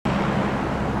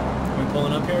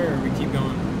pulling up here, or we keep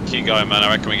going? Keep going, man. I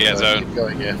reckon we get a zone. Keep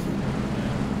going, yeah.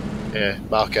 Yeah,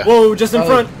 marker. Whoa, just in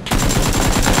front!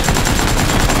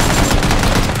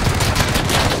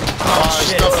 Oh,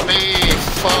 it's not me!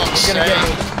 Fuck's He's gonna sake! get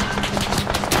me.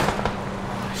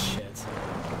 Oh, shit.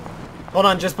 Hold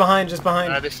on, just behind, just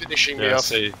behind. They're finishing me Yeah, off.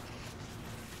 see.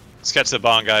 Let's get to the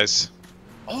barn, guys.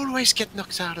 Always get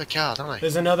knocked out of the car, don't I?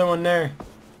 There's another one there.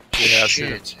 Yeah,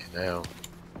 shit. No.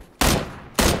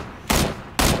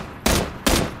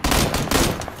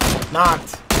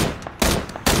 Knocked.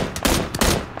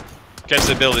 Get to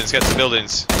the buildings, get to the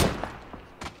buildings.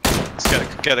 Let's get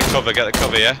the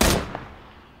cover, yeah?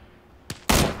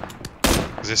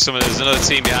 There's another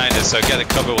team behind us, so get the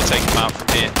cover, we'll take them out from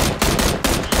here.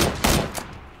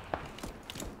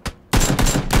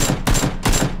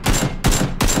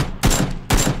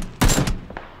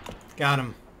 Got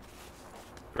him.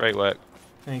 Great work.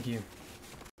 Thank you.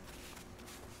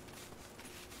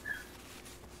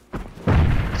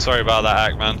 Sorry about that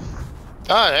hack, man.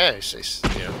 Oh, yeah, it's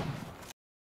you know.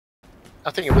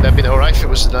 I think it would have been alright if it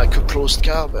was like a closed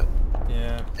car, but...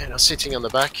 Yeah. You know, sitting on the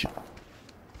back.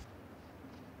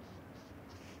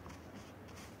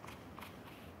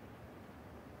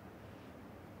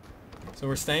 So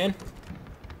we're staying?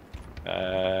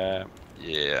 Yeah.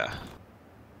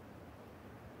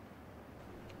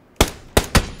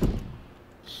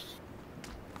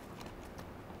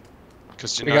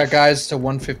 We got guys to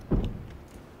 150.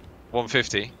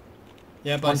 150?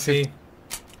 Yep, I see.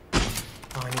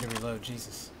 Oh, I need to reload,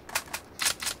 Jesus.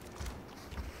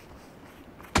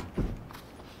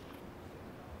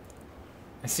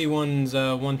 I see one's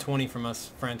 120 from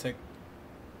us, frantic.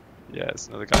 Yeah, it's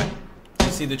another guy. You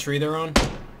see the tree they're on?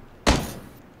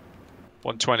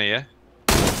 120, yeah?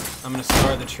 I'm gonna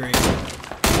star the tree.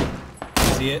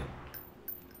 See it?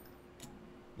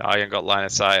 No, I ain't got line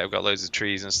of sight. I've got loads of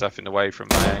trees and stuff in the way from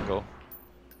my angle.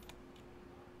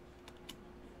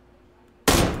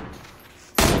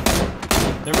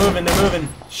 They're moving, they're moving.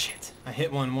 Shit, I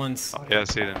hit one once. Oh, yeah, I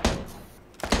see them.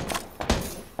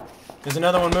 There's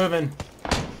another one moving.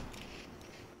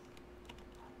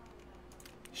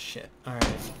 Shit,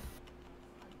 alright.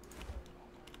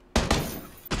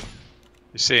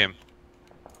 You see him?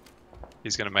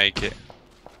 He's gonna make it.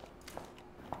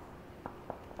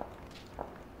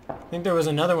 I think there was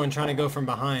another one trying to go from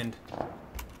behind.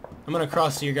 I'm gonna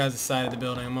cross to your guys' side of the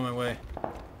building. I'm on my way.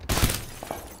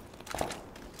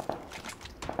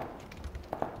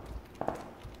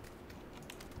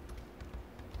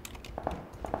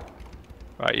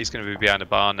 Right, he's gonna be behind the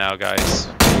barn now, guys.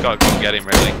 Gotta go and get him,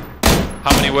 really.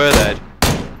 How many were there?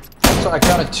 So I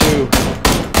counted 2.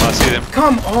 Oh, I see them.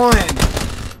 Come on!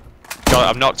 Got it,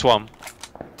 I've knocked one.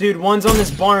 Dude, one's on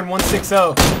this barn,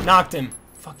 160. Knocked him.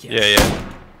 Fuck yes. Yeah, yeah.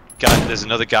 There's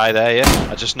another guy there, yeah?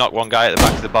 I just knocked one guy at the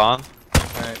back of the barn.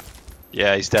 Alright.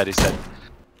 Yeah, he's dead, he's dead.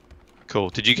 Cool.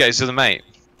 Did you get his other mate?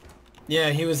 Yeah,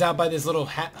 he was out by this little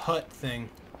hut thing.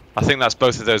 I think that's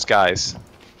both of those guys.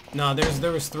 No,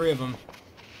 there was 3 of them.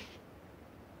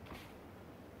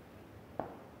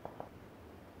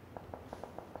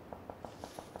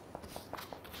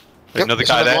 There's another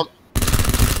guy there. One.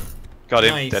 Got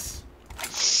him. Nice.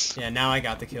 Yeah, now I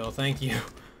got the kill. Thank you.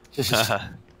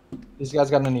 Dead. These guys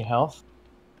got any health?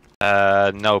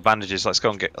 No bandages. Let's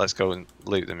go and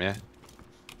loot them, yeah.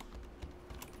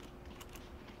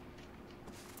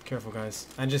 Careful, guys.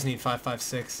 I just need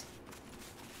 5.56.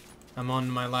 I'm on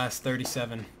my last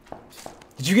 37.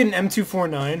 Did you get an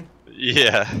M249?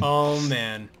 Yeah. Oh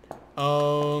man.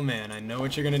 Oh man. I know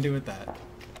what you're gonna do with that.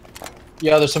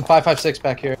 Yeah, there's some 5.56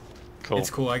 back here. Cool. It's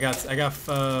cool. I got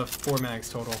 4 mags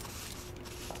total.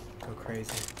 Go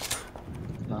crazy.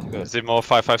 I'm good. Is there more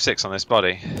 5.56 on this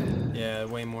body? Yeah,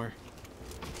 way more.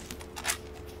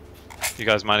 You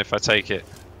guys mind if I take it?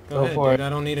 Go ahead, for dude. it. I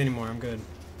don't need any more. I'm good.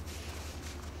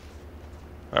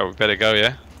 Right, we better go,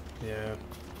 yeah? Yeah.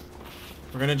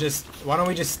 We're gonna just... Why don't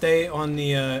we just stay on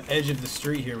the edge of the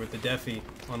street here with the Defi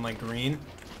on, like, green?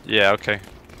 Yeah, okay.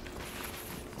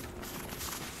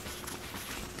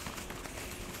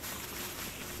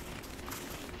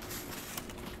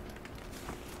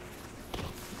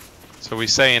 So we're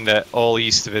saying that all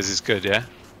east of us is good, yeah?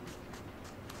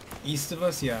 East of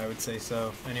us? Yeah, I would say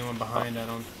so. Anyone behind, I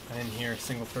didn't hear a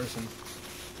single person.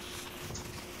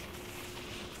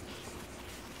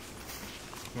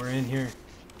 We're in here.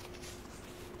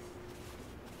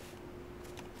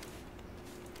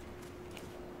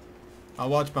 I'll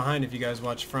watch behind if you guys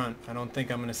watch front. I don't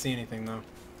think I'm gonna see anything though.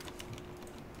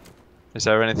 Is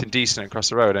there anything decent across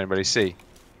the road? Anybody see?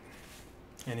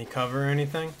 Any cover or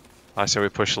anything? I say we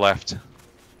push left.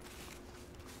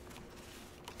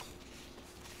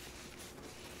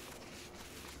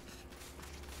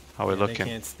 How are we Yeah,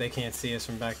 looking? They can't see us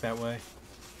from back that way.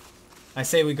 I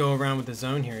say we go around with the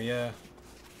zone here, yeah.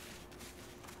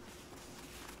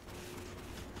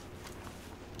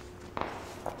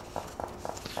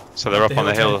 So they're up on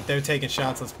the hill. They're taking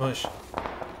shots, let's push.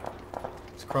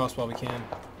 Let's cross while we can.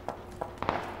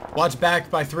 Watch back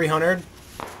by 300.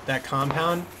 That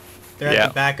compound. They're at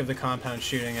the back of the compound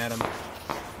shooting at him.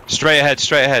 Straight ahead,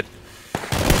 straight ahead.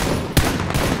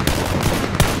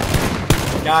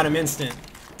 Got him instant.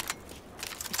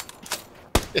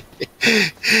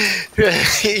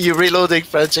 You're reloading,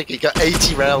 Frantic. You got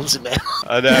 80 rounds in there.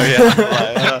 I know,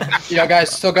 yeah. Yeah, guys,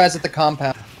 still guys at the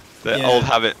compound. The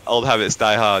old habits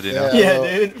die hard, you know. Yeah,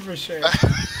 dude, for sure.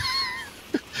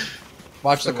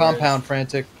 Watch the compound,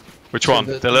 Frantic. Which one?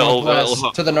 To The little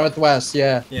northwest, to the northwest,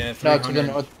 yeah. Yeah, No, 300. to the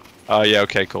north. Oh yeah,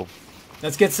 okay, cool.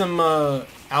 Let's get some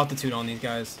altitude on these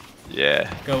guys.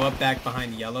 Yeah. Go up back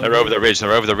behind yellow. They're over the ridge.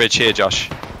 They're over the ridge here, Josh.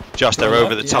 Josh, they're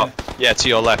over the top. Yeah, to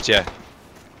your left. Yeah.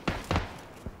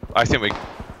 I think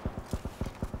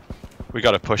we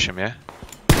gotta push him. Yeah.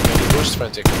 Boost,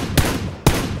 Frantic.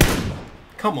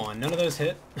 Come on, none of those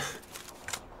hit.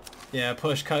 Yeah,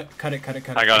 push, cut it.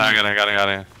 I got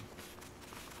it.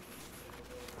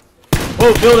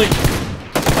 Whoa, building!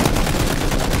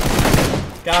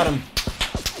 Got him.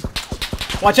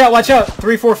 Watch out!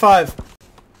 3, 4, 5.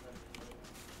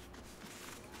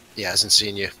 He hasn't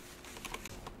seen you.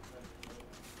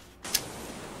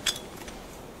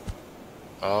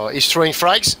 Oh, he's throwing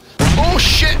frags. Oh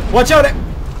shit! Watch out! Go!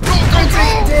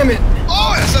 Damn it!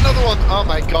 Oh, there's another one! Oh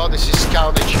my god, this is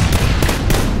carnage.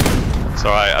 It's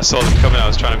alright. I saw them coming. I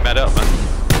was trying to med up, man.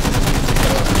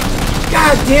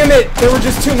 God damn it! There were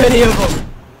just too many of them.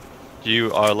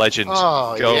 You are a legend.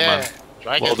 Oh, Go, yeah. man.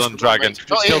 Dragon. Well done, Dragon.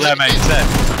 Oh, Still there, mate.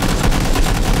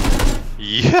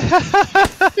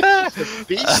 Yeah.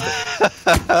 Beast.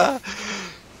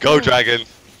 Go, Dragon.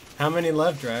 How many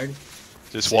left, Drag?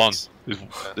 Just 6. one.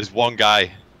 There's one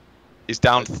guy. He's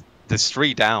down. There's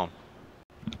 3 down.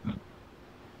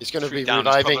 He's gonna 3 be down.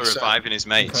 reviving. He's probably reviving his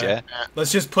mates. Okay. Yeah.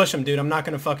 Let's just push him, dude. I'm not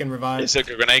gonna fucking revive. It's a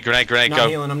grenade. I'm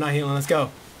Go. not healing. Let's go.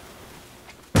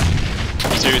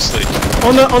 Seriously.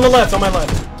 On the left. On my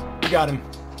left. You got him.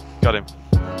 Got him.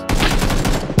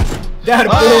 That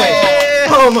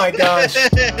boy. Oh my gosh.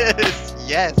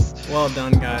 Yes. Well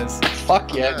done, guys.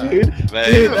 Fuck yeah, dude.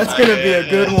 Mate, Dude, that's gonna be a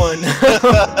good one.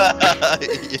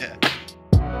 Yeah.